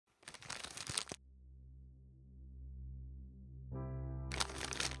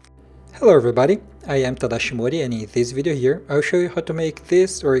Hello everybody, I am Tadashi Mori, and in this video here I'll show you how to make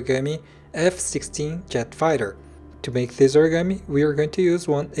this origami F16 jet fighter. To make this origami we are going to use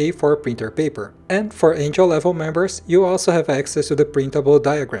one A4 printer paper, and for angel level members you also have access to the printable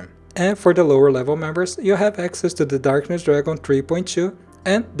diagram, and for the lower level members you have access to the Darkness Dragon 3.2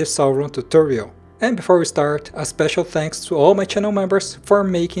 and the Sauron tutorial. And before we start, a special thanks to all my channel members for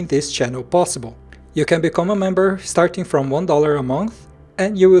making this channel possible. You can become a member starting from $1 a month,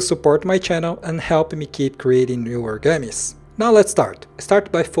 and you will support my channel and help me keep creating new origamis. Now let's start.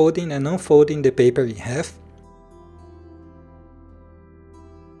 Start by folding and unfolding the paper in half.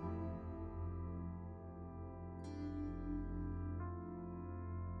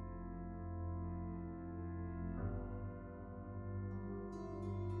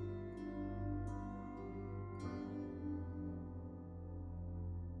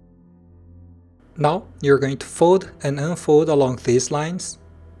 Now you're going to fold and unfold along these lines.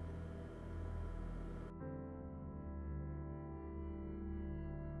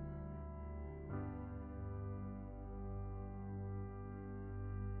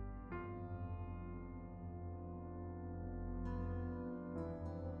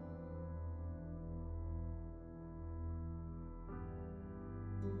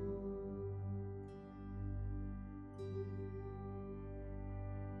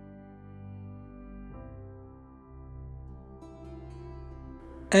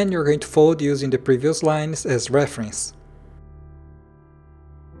 And you're going to fold using the previous lines as reference.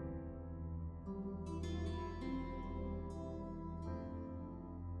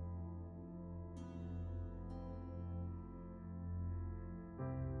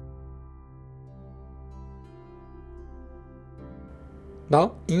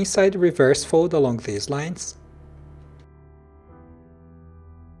 Now, inside reverse fold along these lines.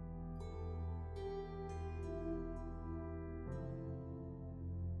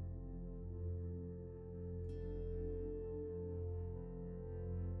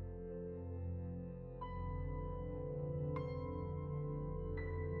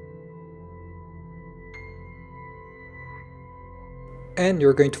 And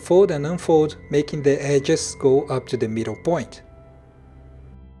you're going to fold and unfold, making the edges go up to the middle point.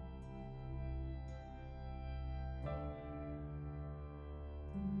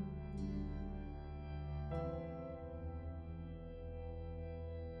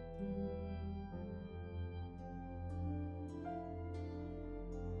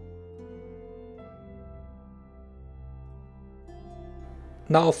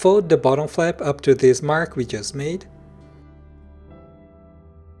 Now fold the bottom flap up to this mark we just made.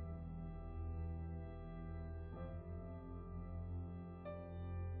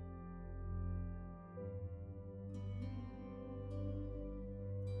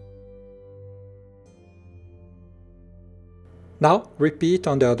 Now repeat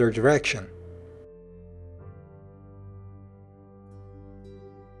on the other direction.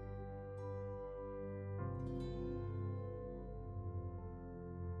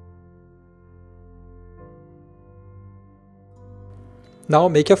 Now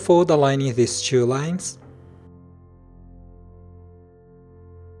make a fold aligning these two lines.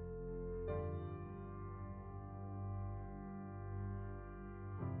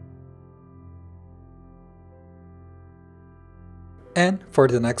 And for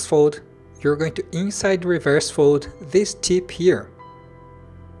the next fold, you're going to inside reverse fold this tip here.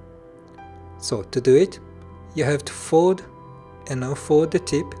 So to do it, you have to fold and unfold the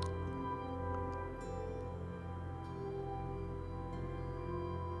tip.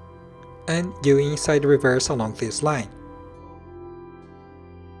 And you inside reverse along this line.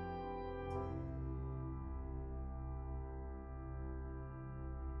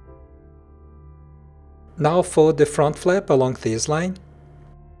 Now fold the front flap along this line.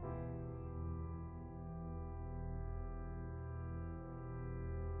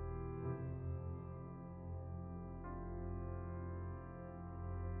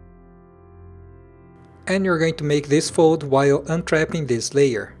 And you're going to make this fold while untrapping this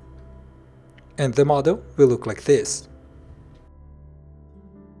layer. And the model will look like this.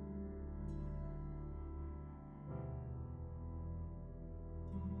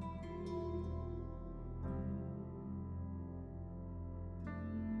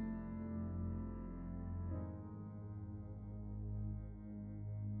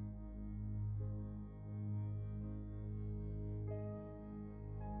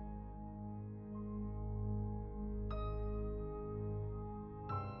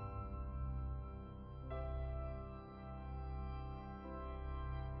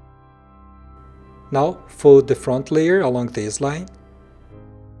 Now fold the front layer along this line.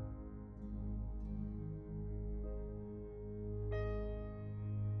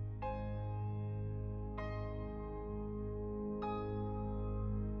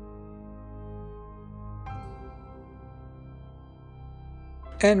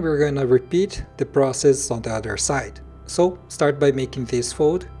 And we're gonna repeat the process on the other side. So start by making this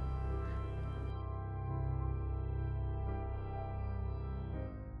fold.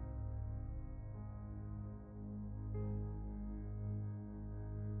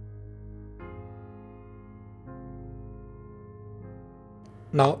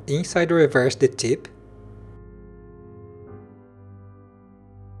 Now inside reverse the tip.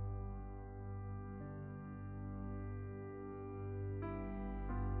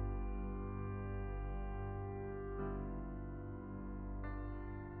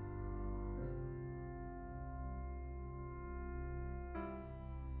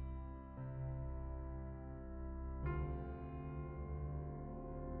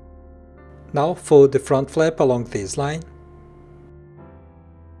 Now fold the front flap along this line.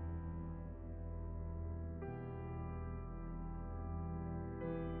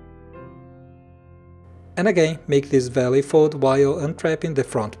 And again, make this valley fold while untrapping the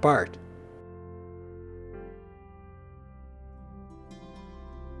front part.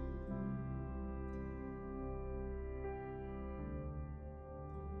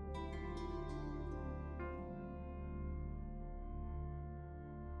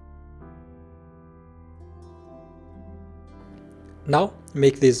 Now,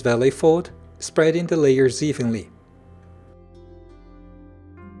 make this valley fold, spreading the layers evenly.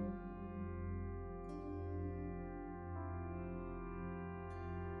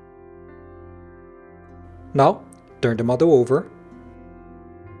 Now, turn the model over.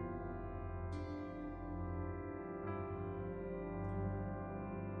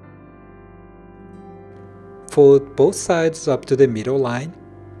 Fold both sides up to the middle line.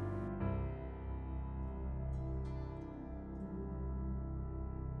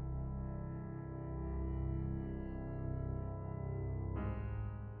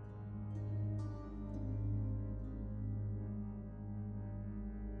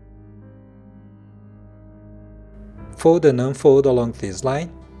 Fold and unfold along this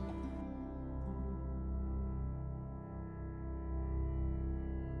line.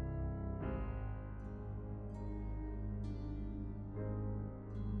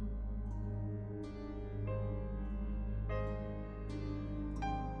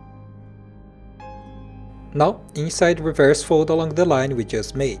 Now, inside reverse fold along the line we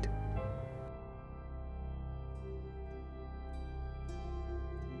just made.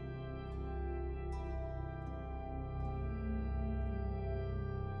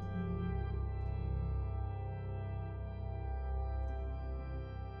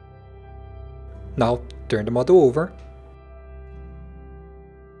 Now, turn the model over.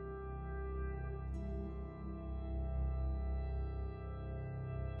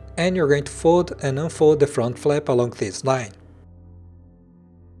 And you're going to fold and unfold the front flap along this line.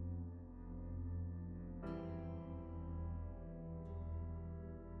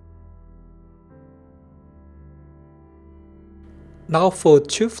 Now fold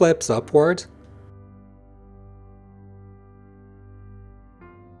two flaps upward.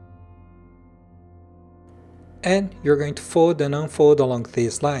 And you're going to fold and unfold along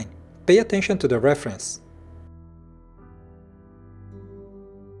this line. Pay attention to the reference.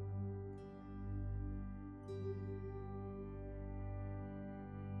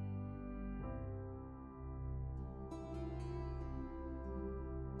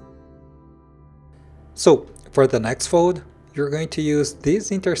 So, for the next fold, you're going to use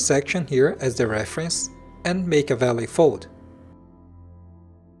this intersection here as the reference and make a valley fold.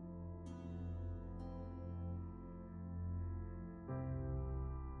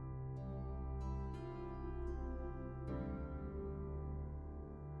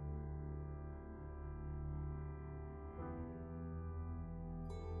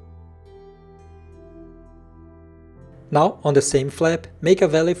 Now, on the same flap, make a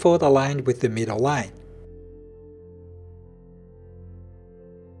valley fold aligned with the middle line.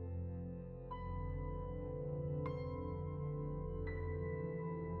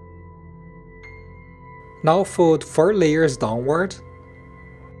 Now fold 4 layers downward.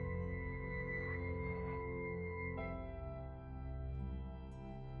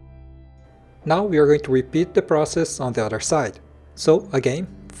 Now we are going to repeat the process on the other side. So again,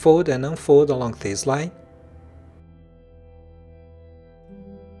 fold and unfold along this line.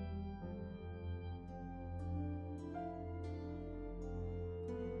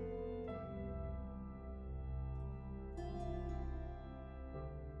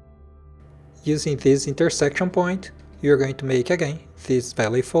 Using this intersection point, you're going to make again this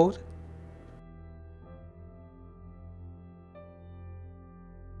valley fold.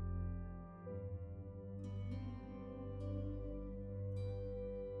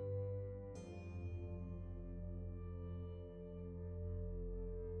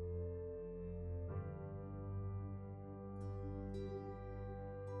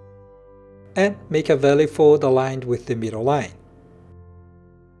 and make a valley fold aligned with the middle line.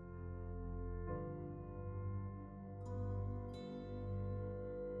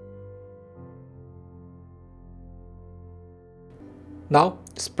 Now,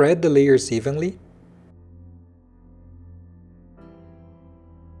 spread the layers evenly.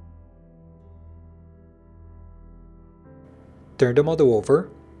 Turn the model over.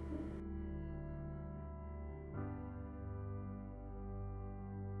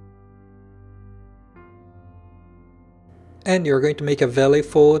 And you're going to make a valley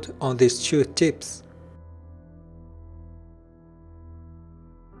fold on these two tips.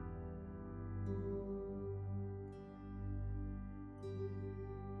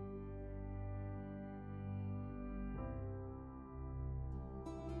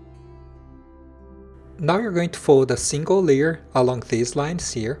 Now you're going to fold a single layer along these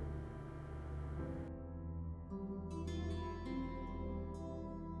lines here.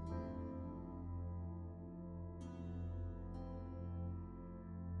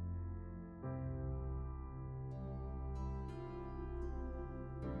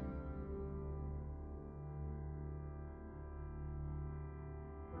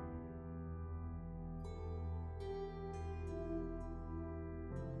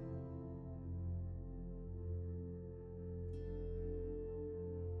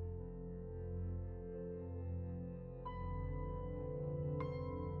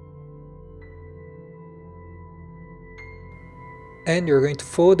 And you're going to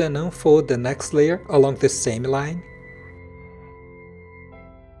fold and unfold the next layer along the same line.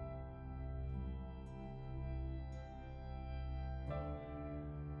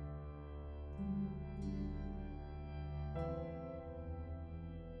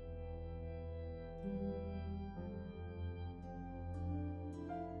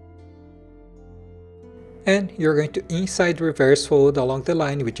 And you're going to inside reverse fold along the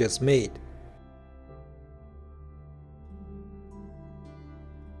line we just made.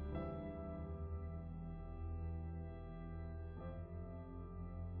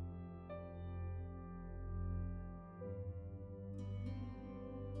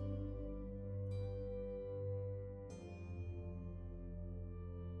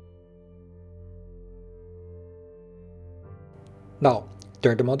 Now,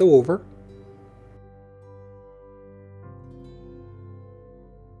 turn the model over.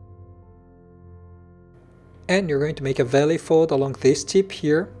 And you're going to make a valley fold along this tip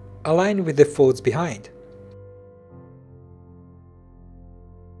here, aligned with the folds behind.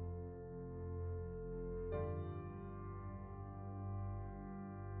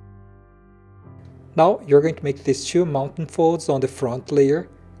 Now you're going to make these two mountain folds on the front layer,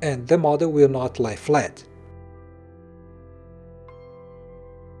 and the model will not lie flat.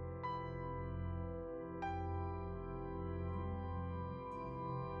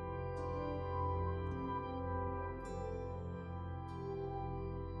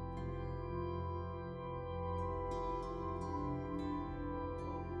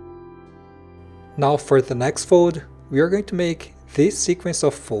 Now for the next fold, we are going to make this sequence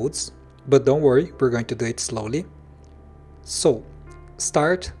of folds, but don't worry, we're going to do it slowly. So,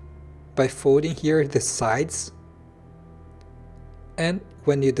 start by folding here the sides, and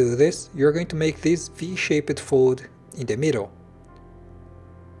when you do this, you're going to make this V-shaped fold in the middle.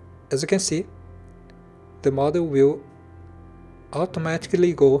 As you can see, the model will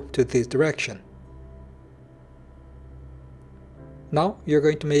automatically go to this direction. Now you're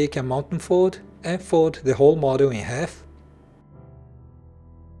going to make a mountain fold and fold the whole model in half.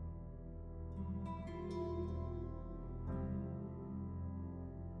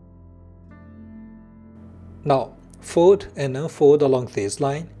 Now fold and unfold along this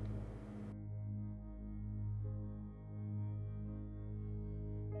line.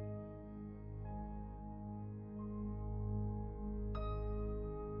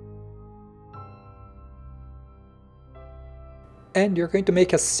 And you're going to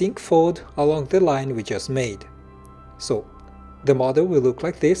make a sink fold along the line we just made. So the model will look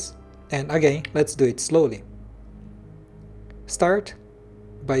like this, and again, let's do it slowly. Start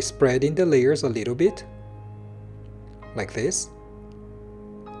by spreading the layers a little bit, like this,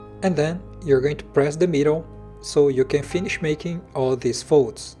 and then you're going to press the middle so you can finish making all these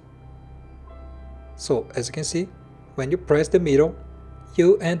folds. So as you can see, when you press the middle,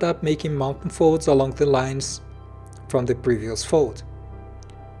 you end up making mountain folds along the lines from the previous fold.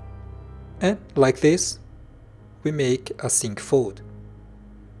 And like this, we make a sink fold.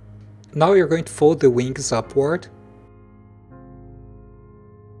 Now you're going to fold the wings upward.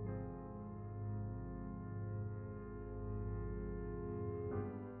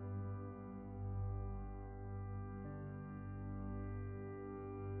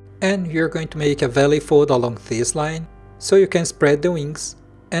 And you're going to make a valley fold along this line, so you can spread the wings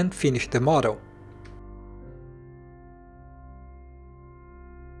and finish the model.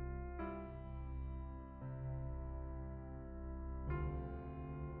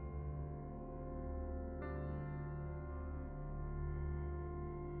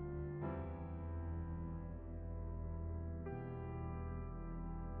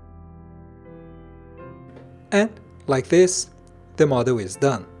 And like this, the model is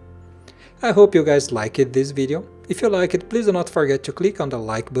done. I hope you guys liked this video. If you like it, please do not forget to click on the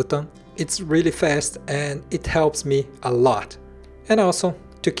like button. It's really fast and it helps me a lot. And also,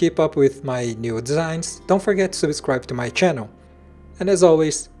 to keep up with my new designs, don't forget to subscribe to my channel. And as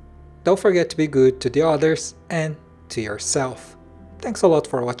always, don't forget to be good to the others and to yourself. Thanks a lot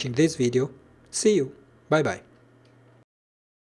for watching this video. See you. Bye bye.